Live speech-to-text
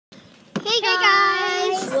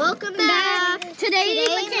Welcome back. Today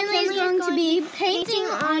Makinley is going to be painting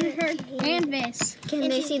on her canvas. Can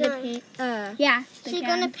they see the paint? Yeah. She's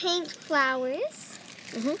going to paint flowers.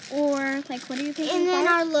 Or, like, what are you painting? And then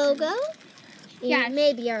our logo. Yeah.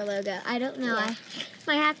 Maybe our logo. I don't know. Yeah. I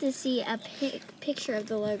might have to see a picture of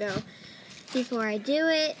the logo before I do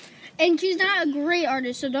it. And she's not a great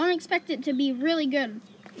artist, so don't expect it to be really good.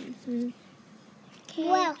 Okay.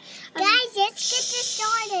 Well, guys, let's get this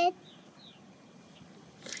started.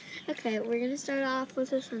 Okay, we're going to start off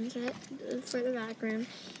with a sunset for the background.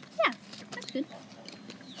 Yeah, that's good.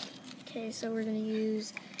 Okay, so we're going to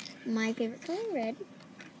use my favorite color, red.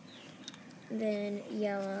 Then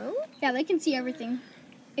yellow. Yeah, they can see everything.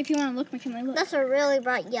 If you want to look, Makinley, look. That's a really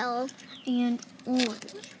bright yellow. And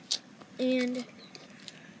orange. And,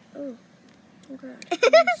 oh God.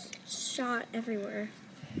 It's shot everywhere.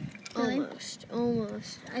 Really?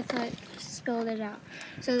 Almost. I thought I spelled it out.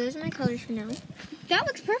 So those are my colors for now. That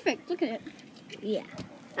looks perfect. Look at it. Yeah.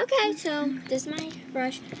 Okay, so this is my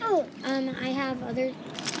brush. Oh, I have other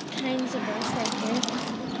kinds of brush right here.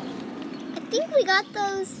 I think we got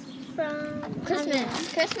those from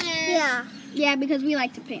Christmas. Yeah. Yeah, because we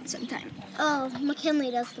like to paint sometimes. Oh,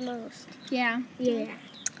 McKinley does the most. Yeah. Yeah.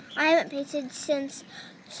 I haven't painted since.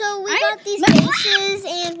 So we I- got these vases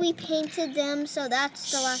and we painted them. So that's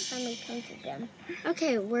the last time we painted them.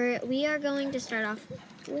 Okay, we are going to start off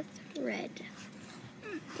with red.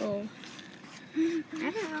 Oh. I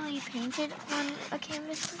haven't really painted on a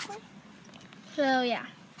canvas before. So, yeah.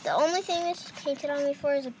 The only thing that's painted on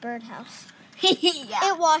before is a birdhouse. Yeah.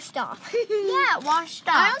 It washed off. Yeah, washed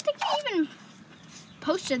I up. don't think you even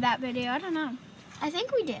posted that video. I don't know. I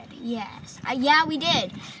think we did. Yes. Yeah, we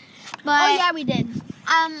did. But Oh, yeah, we did.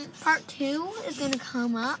 part 2 is gonna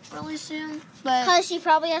come up really soon. But Because she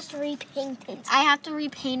probably has to repaint it. I have to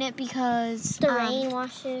repaint it because The rain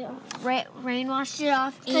washed it off. rain washed it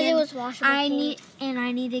off. Because it and was washable I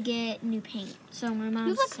paint. need to get new paint. So my mom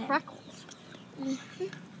You look said. freckles.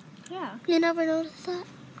 Yeah. You never noticed that?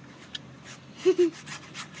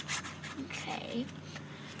 Okay.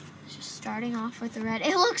 Just starting off with the red.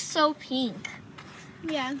 It looks so pink.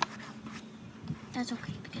 Yeah. That's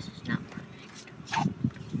okay because it's not perfect.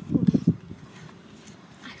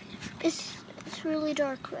 It's really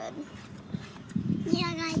dark red.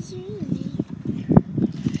 Yeah, guys,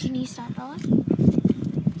 Can you stop, Bella? I'm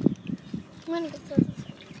gonna get those.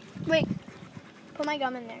 Wait. Put my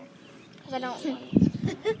gum in there. Because I don't want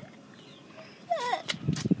it.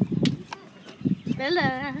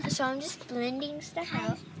 Bella. So I'm just blending stuff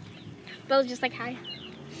out. Bella's just like, hi.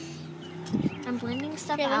 I'm blending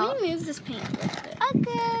stuff Okay, out. let me move this paint a little bit.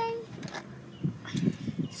 Okay.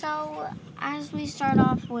 So as we start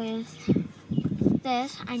off with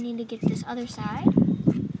this, I need to get this other side.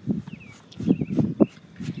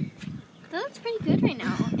 That looks pretty good right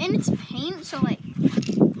now. And it's paint, so like...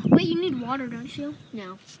 Wait, you need water, don't you?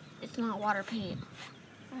 No, it's not water paint.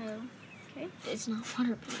 Oh. Okay. It's not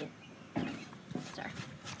water paint. Sorry.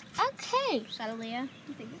 Okay. Is that Aaliyah?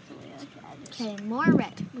 I think it's Aaliyah. Okay, more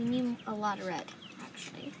red. We need a lot of red,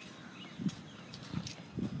 actually.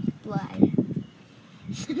 Blood.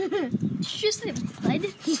 Did you just say blood?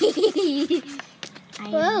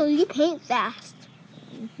 Whoa, you paint fast.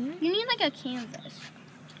 You need like a canvas.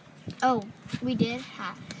 Oh, we did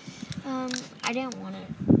have. I didn't want it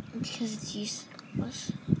because it's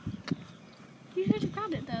useless. You should have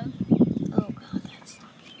got it though. Oh God, that's.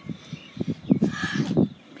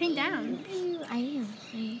 Paint down. I am.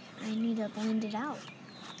 I need to blend it out.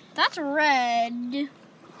 That's red.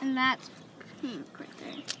 And that's pink right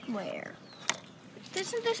there. Where?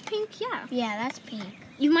 Isn't this pink? Yeah. Yeah, that's pink.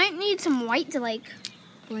 You might need some white to like...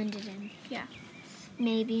 Blend it in. Yeah.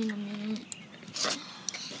 Maybe in a minute.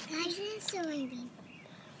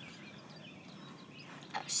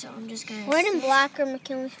 So I'm just gonna. Red and black are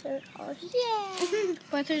McKinley's favorite colors. Yeah.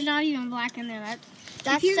 But there's not even black in there.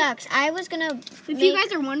 That If you- sucks. I was gonna. If you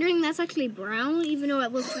guys are wondering, that's actually brown, even though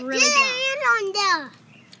it looks really black. on there.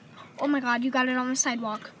 Oh my God, you got it on the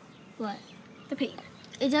sidewalk. What? The paint.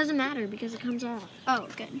 It doesn't matter because it comes off. Oh,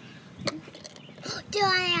 good. Do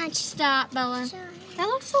I Stop, Bella. That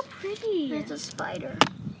looks so pretty. It's a spider.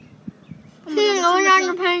 Oh my God,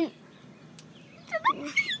 your paint.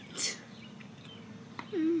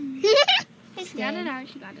 She got it out.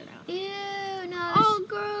 She got it out. Ew, no.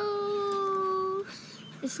 Oh, gross.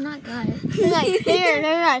 It's not good. Like here,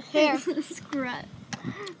 they're like here. It's gross.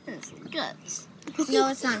 It's guts. No,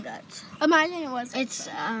 it's not guts. Imagine it was. It's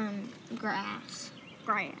grass.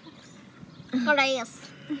 grass. Grass.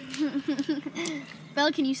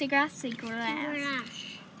 Bella, can you say grass? Say grass.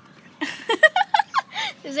 Grass.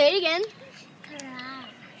 Say it again. Grass.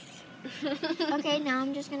 Okay, now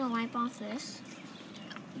I'm just gonna wipe off this.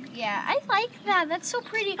 Yeah, I like that. That's so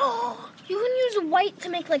pretty. Oh, you can use white to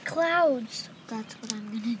make like clouds. That's what I'm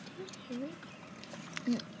gonna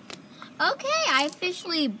do. Okay, I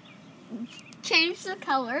officially changed the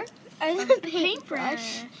color of the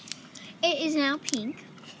paintbrush. It is now pink.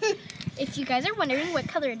 If you guys are wondering what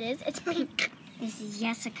color it is, it's pink. This is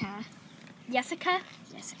Jessica. Jessica?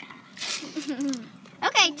 Jessica.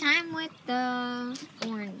 Okay, time with the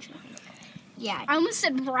orange one. Yeah. I almost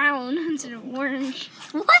said brown instead of orange.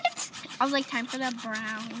 What? I was like, time for the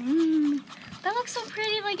brown. That looks so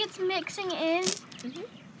pretty, like it's mixing in.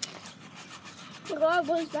 Oh God,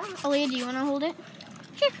 what is that? Aaliyah, do you want to hold it?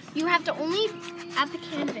 Here. You have to only add the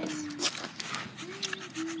canvas.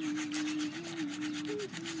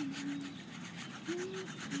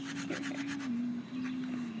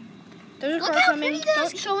 There's a Look car how coming. pretty this-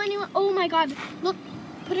 Don't show anyone. Oh my God. Look.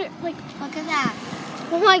 Put it like. Look at that.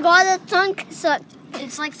 Oh my God, the sunset.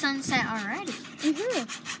 It's like sunset already.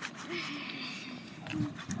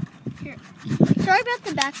 Here. Sorry about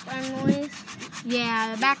the background noise.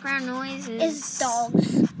 Yeah, the background noise is It's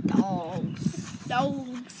dogs.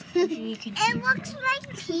 Dogs. You can hear. It looks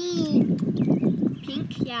like pink.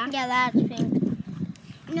 Pink, yeah. Yeah, that's pink.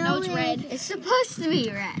 No, it's red. It's supposed to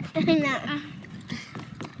be red. No.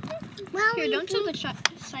 Well, Here, don't show the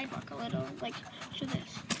sidewalk a little. Like, show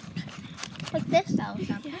this. like this. Yeah.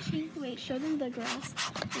 Wait, show them the grass.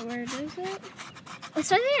 Where is it?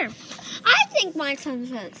 It's right there. I think my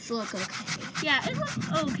sunsets look okay. Yeah, it looks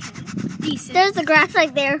okay. Decent. There's the grass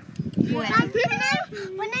right there. Where?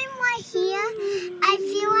 When I'm right here, I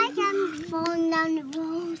feel like I'm falling down the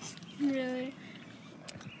road. Really?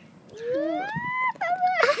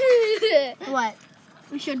 What?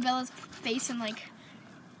 We showed Bella's face and like.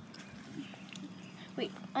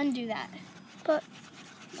 Wait, undo that. But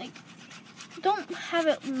Like, don't have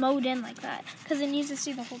it mowed in like that because it needs to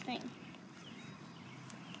see the whole thing.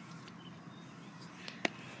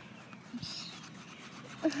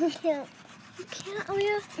 I can't. You can't,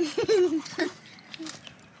 Aaliyah.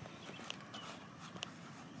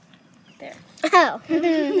 There. Oh.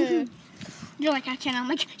 You're like, I can't. I'm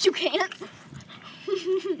like, you can't.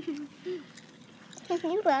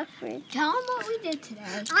 You laugh weird. Tell them what we did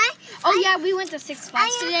today. Oh yeah, we went to Six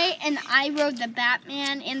Flags today, and I rode the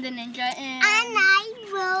Batman and the Ninja, and I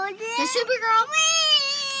rode The Supergirl.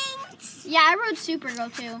 yeah, I rode Supergirl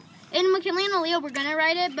too. And Makinley and Aaliyah were gonna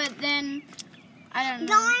ride it, but then I don't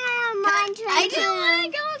know. I didn't want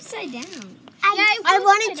to go upside down. I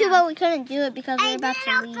wanted to, but we couldn't do it because we were about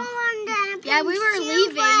to leave. Yeah, we were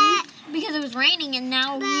leaving. Because it was raining, and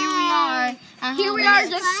now here we are. Here we are,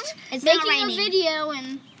 just It's not making a raining. video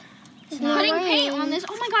and not putting paint raining. on this.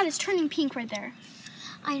 Oh my God, it's turning pink right there.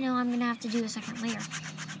 I know. I'm gonna have to do a second layer.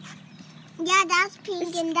 Yeah, that's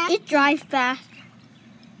pink and that's... It dries fast.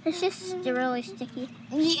 It's just really sticky.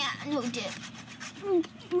 Yeah. No dip. No,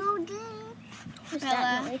 dude. What's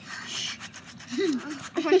that Bella. noise?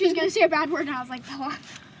 I thought she was gonna say a bad word, and I was like, Bella,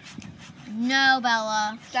 No,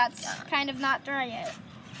 Bella. that's kind of not dry yet.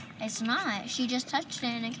 It's not. She just touched it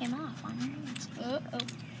and it came off on her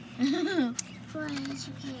hands.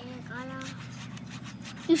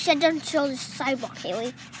 You said don't show the sidewalk,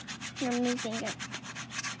 Haley. You're moving it.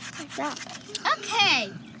 Like that.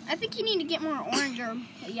 Okay. I think you need to get more orange or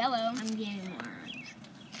yellow. I'm getting orange.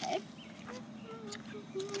 Okay.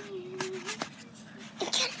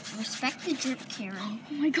 Respect the drip, Karen.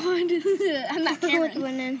 Oh my God, I'm not With Karen.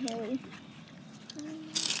 one and Haley.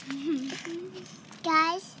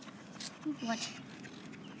 Guys. What?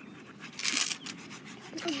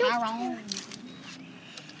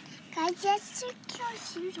 Guys, just take your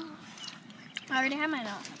shoes off. I already have mine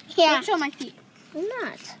off. Yeah. Don't show my feet. I'm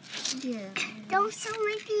not. Yeah. Don't show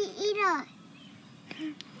my feet either.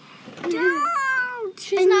 Don't.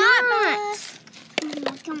 She's not.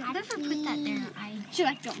 Look at my Whoever put that there, She's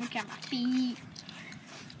like, don't look at my feet.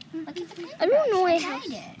 look at the paintbrush. I don't know I what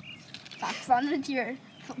tried it. Fox on into your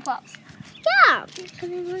flip-flops. Yeah. Because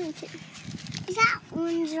I wanted to. Is that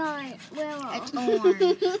orange or willow? It's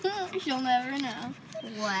orange. She'll never know.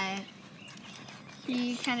 What?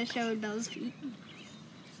 He kind of showed Bella's feet.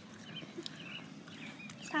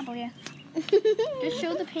 Stop, Leah. Just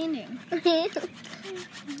show the painting. Guys.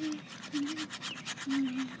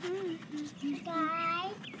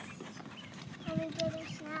 Are we getting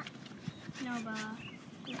snack? No, Bella.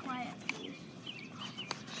 Be quiet, please.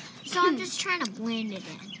 So I'm just trying to blend it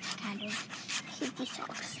in, kind of. Sleepy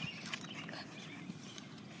socks.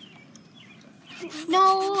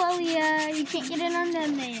 No, Aaliyah, you can't get it on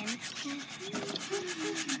them then.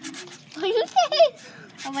 What are you saying?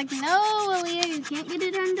 I'm like, no, Aaliyah, you can't get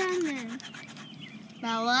it undone then.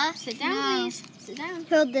 Bella, Sit down, no. please. Sit down.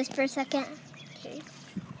 Hold this for a second. Okay.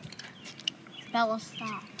 Bella,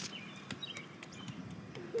 stop.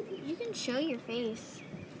 You can show your face.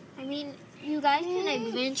 I mean, you guys can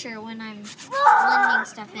adventure when I'm blending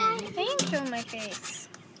stuff in. I didn't show my face.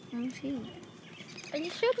 Okay. I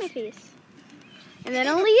just showed my face. And then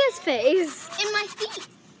Aaliyah's face. In my feet.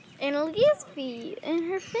 And Aaliyah's feet. And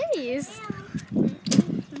her face.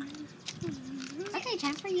 Okay,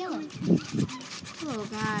 time for yellow. Oh,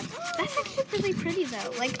 God. That's actually really pretty,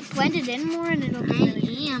 though. Like, blend it in more and it'll be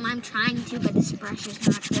really I am. I'm trying to, but this brush is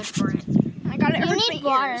not good for it. I got it. You need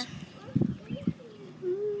water.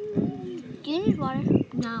 Do you need water?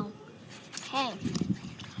 No. Okay.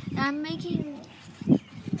 I'm making...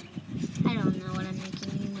 I don't know what I'm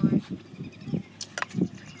making anymore.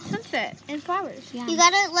 Sunset and flowers. Yeah. You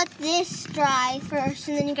gotta let this dry first,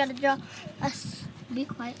 and then you gotta draw a. Be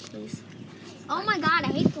quiet, please. Oh, my God.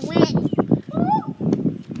 I hate the wind.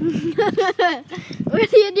 What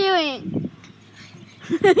are you doing?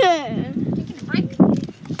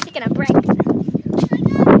 Taking a break.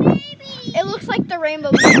 It looks like the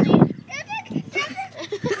rainbow bunny.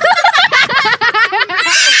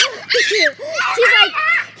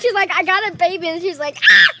 she's like, I got a baby, and she's like,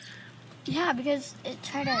 ah! Yeah, because it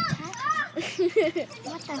tried to attack.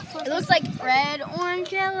 What the fuck? It looks like red,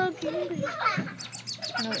 orange, yellow, green.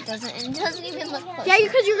 No, it doesn't. It doesn't even look close. Yeah,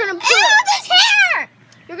 because you're gonna put. Ew, this hair!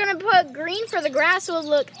 You're gonna put green for the grass, so it'll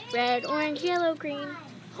look red, orange, yellow, green.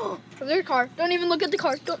 Oh, there's a car. Don't even look at the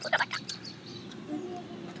car. Don't look at the car.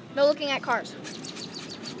 No looking at cars.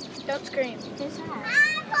 Don't scream. Who's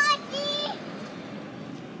that?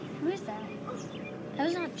 Who is that? That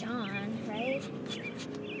was not John, right?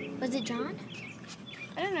 Was it John?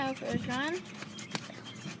 I don't know if it was John.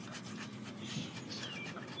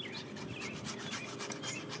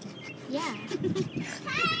 Yeah.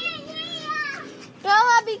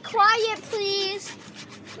 Bella, be quiet, please.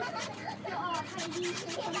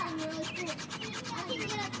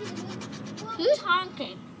 Who's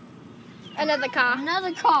honking? Another car.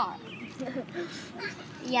 Another car.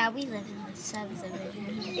 Yeah, we live in the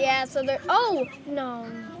subdivision. Yeah, so they're. Oh no,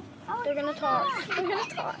 they're gonna talk. They're gonna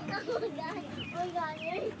talk.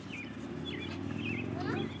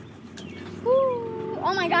 Ooh,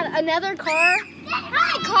 oh my God, another car. How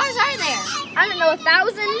many cars are there? I don't know,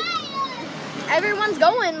 1,000. Everyone's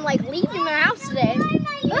going, like, leaving their house today.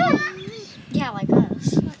 Ugh. Yeah, like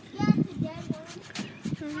us.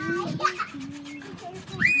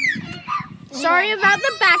 Sorry about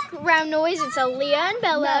the background noise. It's Aaliyah and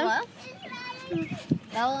Bella.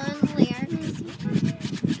 Bella and Leah.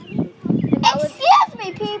 Excuse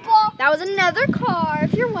me, people. That was another car,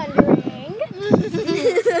 if you're wondering.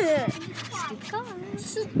 Stupid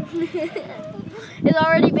cars. It's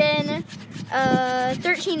already been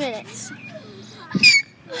 13 minutes.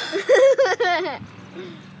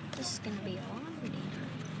 This is gonna be a long video.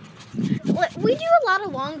 We do a lot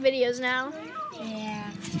of long videos now. Yeah.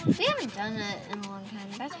 We haven't done it in a long time.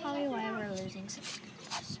 That's probably why we're losing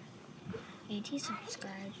subscribers. 80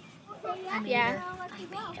 subscribed. I made her.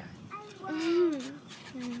 I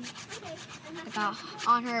got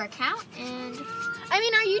on her account, and I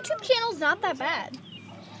mean, our YouTube channel's not that bad.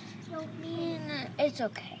 I mean, it's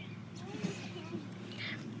okay.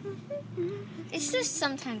 It's just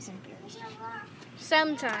sometimes embarrassing.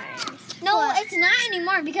 Sometimes. No, it's not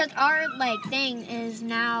anymore because our thing is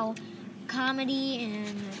now comedy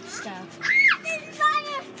and stuff.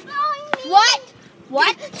 What?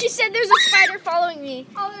 What? She said there's a spider following me.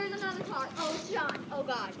 Oh, there's another car. Oh, it's John. Oh,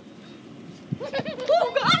 God. Oh,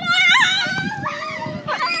 God.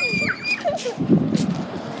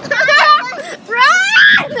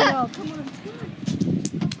 Run! Oh, come on.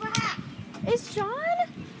 Is John?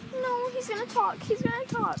 No, he's gonna talk. He's gonna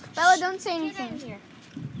talk. Bella, don't say anything. Here.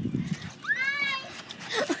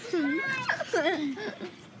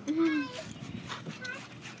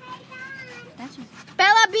 That's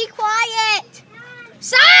Bella, be quiet.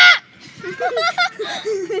 Stop!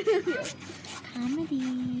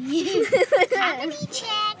 comedy. Comedy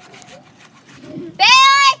check.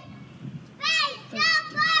 Bella!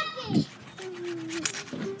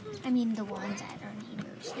 I mean, the ones that are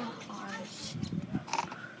neighbors, not ours.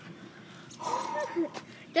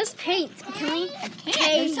 Just paint. Can we? I can't.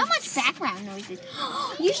 There's so much background noises.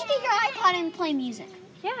 You should get your iPod and play music.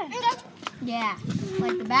 Yeah. Yeah,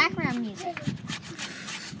 like the background music.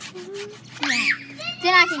 Yeah.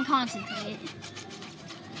 Then I can concentrate.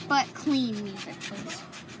 But clean music, please.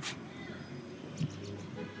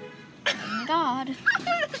 Oh my God.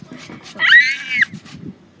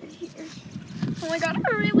 Oh my God,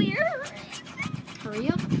 hurry, Leah. Hurry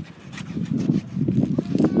up.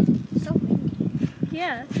 So windy.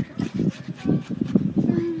 Yeah.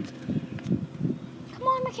 Come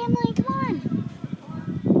on, McKinley, come on.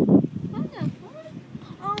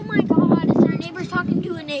 Oh my God, it's our neighbors talking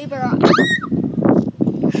to a neighbor.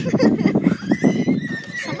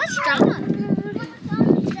 So much drama.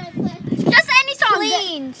 Just any song.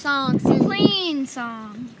 Clean songs. Clean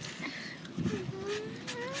song.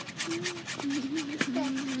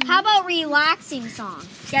 How about relaxing songs?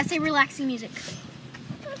 Yeah, say relaxing music.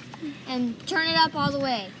 And turn it up all the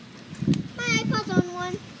way. My iPod's on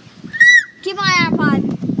one. Keep my iPod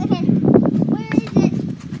Okay. Where is it?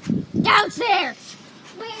 downstairs.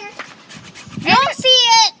 Where? Don't see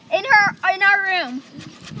it. In our room.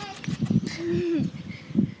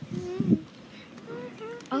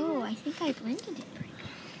 Oh, I think I blended it.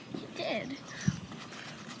 You did.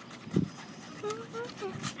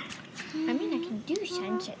 I mean, I can do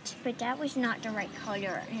sunsets, but that was not the right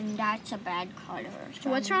color, and that's a bad color. So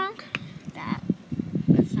What's wrong?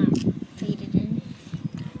 That's not faded in.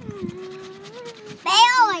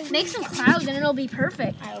 Make some clouds and it'll be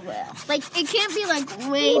perfect. I will. Like, it can't be like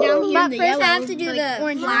way down here But in the first yellow. I have to do like, the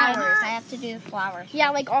orange flowers. I have to do the flowers. Yeah,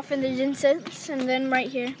 like off in the distance and then right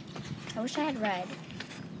here. I wish I had red.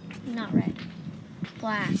 Not red.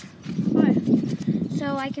 Black. What?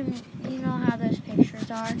 So I can, you know how those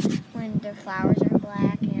pictures are when the flowers are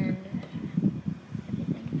black and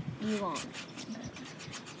everything. You won't.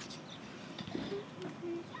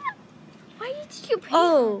 Why did you paint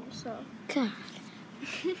Oh. so? God.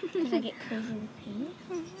 Did I get crazy with paint?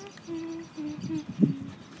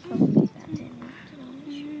 Hopefully that didn't get on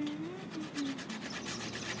the shirt.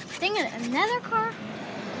 Dang it, another car?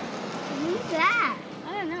 Who's that? I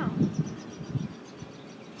don't know.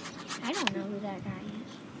 I don't know who that guy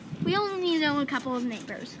is. We only know a couple of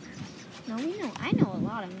neighbors. No, I know a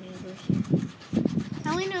lot of neighbors here. I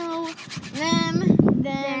only know them,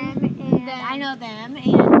 and I know them, and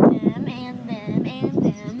them, and them, and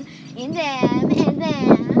them, and them, and them.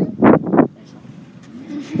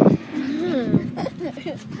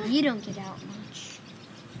 You don't get out much.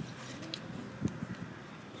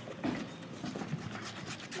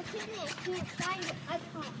 McKinley, I can't find it. I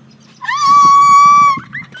can't.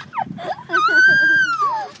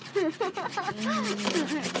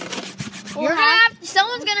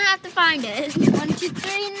 Someone's gonna have to find it. 1, 2,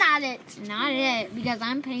 3, not it. Not it, because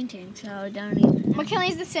I'm painting, so don't even.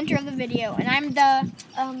 McKinley's the center of the video, and I'm the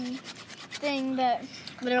thing that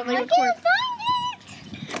literally I records. can't find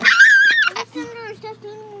it. I found our stuff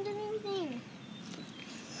doing anything.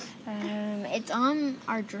 It's on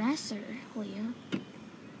our dresser, Leah.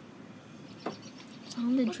 It's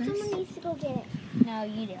on the dresser. Someone needs to go get it. No,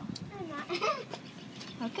 you do. I'm not.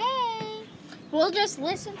 Okay. We'll just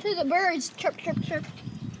listen to the birds chirp, chirp, chirp.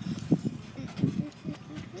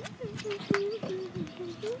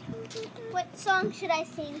 What song should I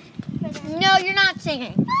sing for them? No, you're not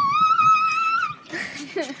singing.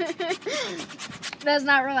 That's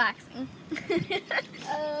not relaxing.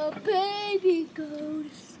 Oh, baby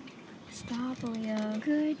ghost. Stop, Leah.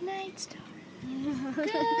 Good night, star. Good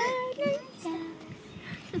night, star.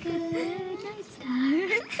 Good night, star.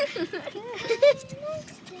 Good night, star.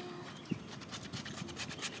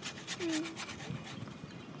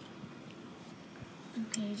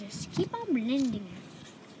 Okay, just keep on blending it.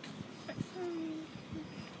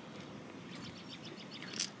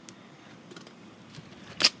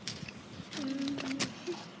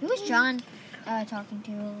 Who was John talking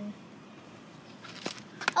to?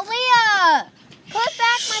 Aaliyah! Put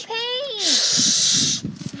back my paint!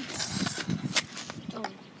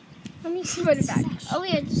 Let me put it back.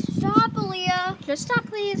 Aaliyah, stop, Aaliyah! Just stop,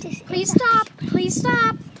 please. Please stop. Please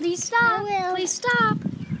stop. Please stop. I will. Please stop.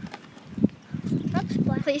 Oops,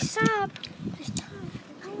 black. Please stop.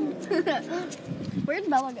 Where'd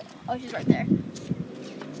Bella go? Oh, she's right there.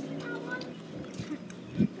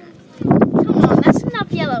 Come on, that's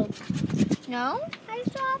enough yellow. No? I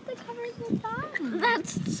still have to cover the top.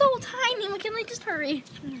 That's so tiny. McKinley, just hurry.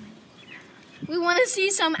 We want to see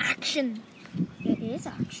some action. It is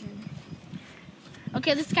action.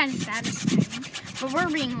 Okay, this is kind of satisfying, but we're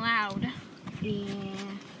being loud. Yeah.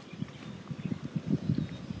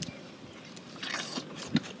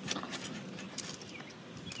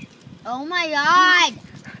 Oh my god!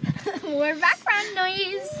 More background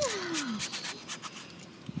noise.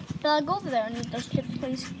 Bella, go over there and eat those chips,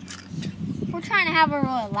 please. We're trying to have a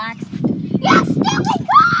relax. Yes, steal my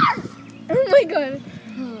car! Oh my god.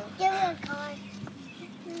 Give me a car.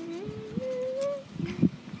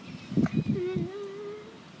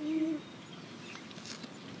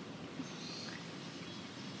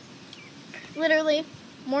 Literally,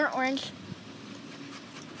 more orange.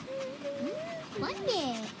 Blend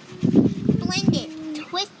it. Blend it.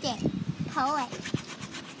 twist it. Pull it.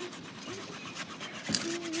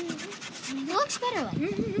 It looks better like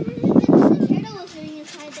The turtle was sitting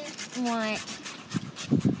inside there. what?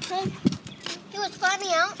 He was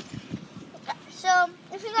climbing out. So,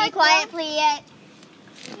 if you guys Be quiet, please.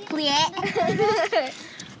 Please.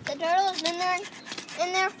 the turtle has been there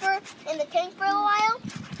in the tank for a while.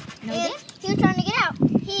 No, And did? he was trying to get out.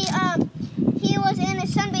 He was in a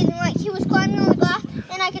sunbathing light. He was climbing on the glass,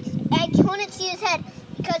 and I couldn't see his head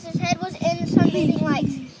because his head was in the sunbathing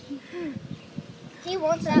lights. He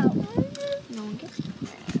wants out. No one gets.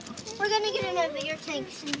 We're gonna get in a bigger tank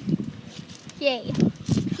soon. Yay.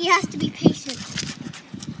 He has to be patient.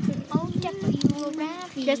 Oh, you will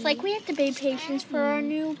rabbit. Just like we have to be patient for our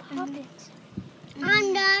new puppets.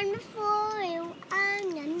 I'm done for you.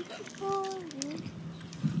 I'm done for you.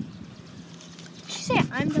 Did you say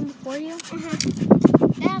I'm done before you?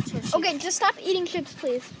 That's what she Okay, just stop eating chips,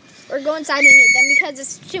 please. Or go inside and eat them because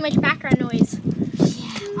it's too much background noise.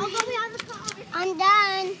 I'll go behind the car. I'm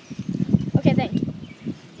done. Okay, thank you.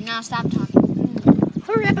 Now stop talking.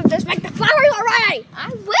 Hurry up and just make the flowers already! I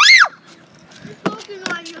will. Oh,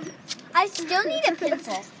 I still need a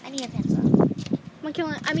pencil. I need a pencil.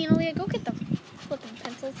 Aaliyah, go get the flipping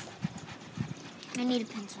pencils. I need a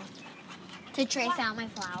pencil to trace out my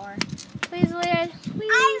flower. Please, Aaliyah, please.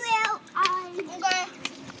 I will. Okay.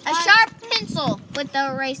 A sharp pencil with the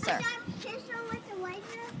eraser.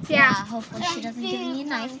 Yeah. Hopefully she doesn't give me a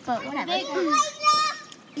knife, but whatever. Big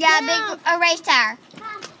Yeah, big eraser.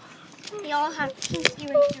 They all have pink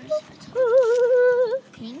erasers.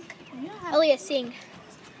 Pink. Aaliyah, sing.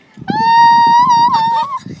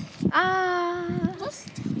 Let's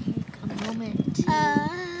take a moment to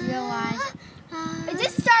realize. Is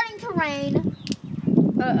it starting to rain?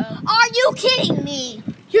 Uh-oh. Are you kidding me?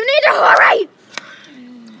 You need to hurry!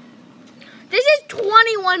 This is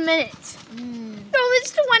 21 minutes. No,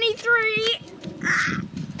 it's 23.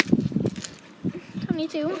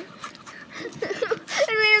 22.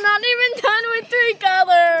 And we're not even done with 3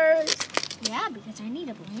 colors. Yeah, because I need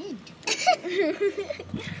a blend.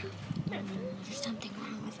 There's something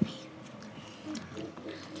wrong with me.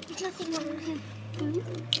 There's nothing wrong with him.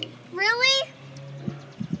 Really?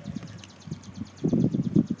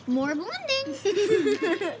 More blending.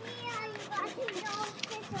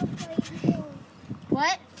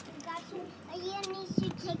 What? You need to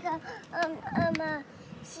take a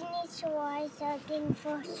sanitizer thing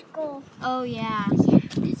for school. Oh yeah.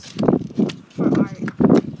 For art.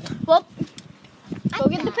 Well, go I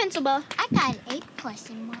get the got- pencil, Bella. I got an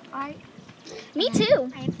A+ in my art. Me too.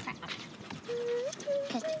 I am proud.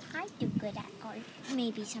 Because I do good at art.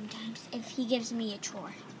 Maybe sometimes, if he gives me a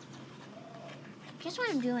chore. Guess what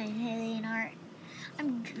I'm doing, Haley, in art?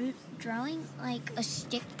 I'm drawing like a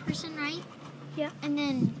stick person, right? Yeah. And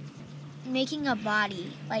then making a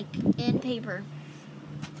body, like in paper,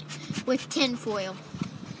 with tin foil.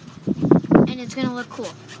 And it's going to look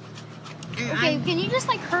cool. And Okay, can you just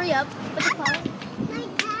like hurry up with the flower? My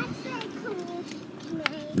dad said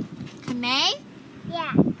Kamei?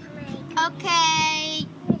 Yeah, Okay.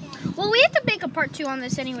 Well, we have to make a part 2 on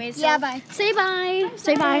this anyways. So Yeah, bye. Say bye.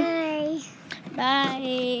 Say bye. Bye.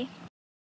 Bye.